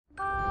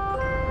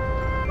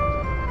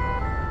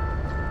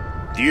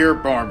Dear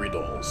Barbie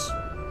dolls,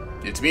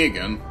 it's me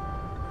again.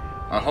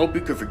 I hope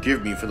you could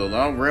forgive me for the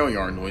loud rail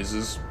yard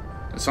noises,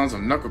 the sounds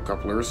of knuckle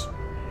couplers,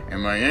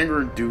 and my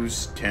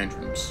anger-induced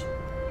tantrums.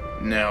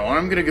 Now,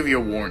 I'm gonna give you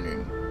a warning.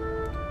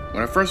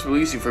 When I first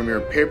release you from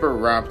your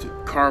paper-wrapped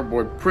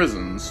cardboard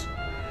prisons,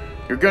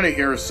 you're gonna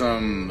hear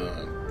some,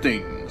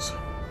 things.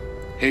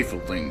 Hateful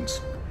things.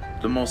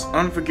 The most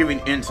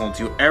unforgiving insults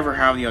you ever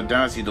have the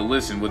audacity to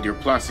listen with your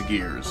plastic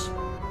ears.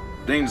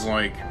 Things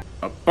like,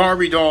 a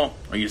Barbie doll?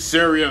 Are you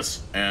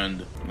serious?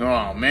 And,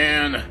 oh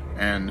man,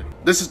 and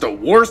this is the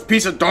worst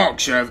piece of dog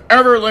shit I've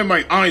ever laid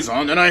my eyes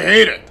on and I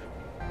hate it.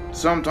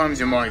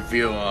 Sometimes you might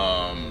feel,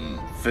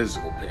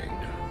 physical pain.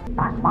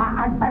 Das war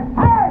ein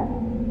Befehl!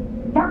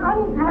 Der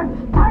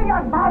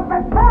Angriffsfeuer war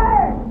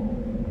Befehl!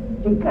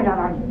 Die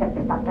Generalität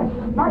ist das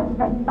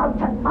neueste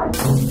deutsche Volk!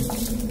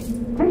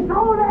 Sie ist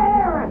ohne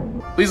Ehre!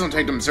 Please don't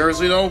take them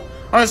seriously though.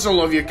 I still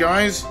love you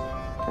guys.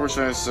 Or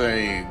should I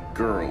say,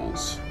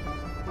 girls.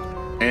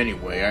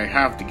 Anyway, I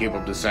have to give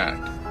up this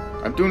act.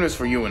 I'm doing this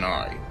for you and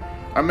I.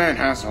 A man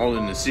has to hold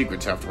in his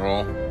secrets after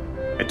all.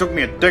 It took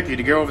me a decade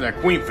to get over that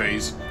queen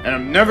phase, and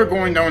I'm never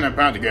going down that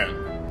path again.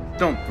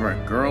 Don't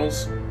fret,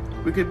 girls.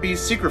 We could be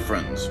secret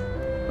friends.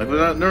 Like with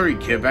that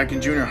nerdy kid back in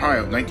junior high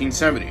of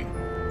 1970.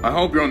 I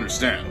hope you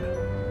understand.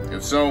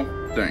 If so,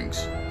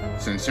 thanks.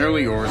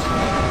 Sincerely yours.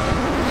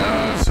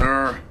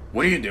 Sir,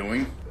 what are you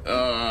doing?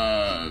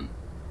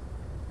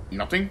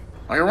 Nothing?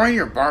 Are you riding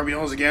your Barbie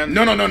dolls again?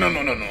 No. Not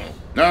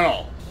at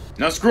all.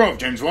 Now screw up,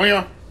 James, will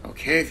ya?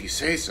 Okay, if you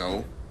say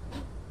so.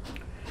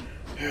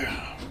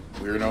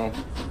 Weirdo.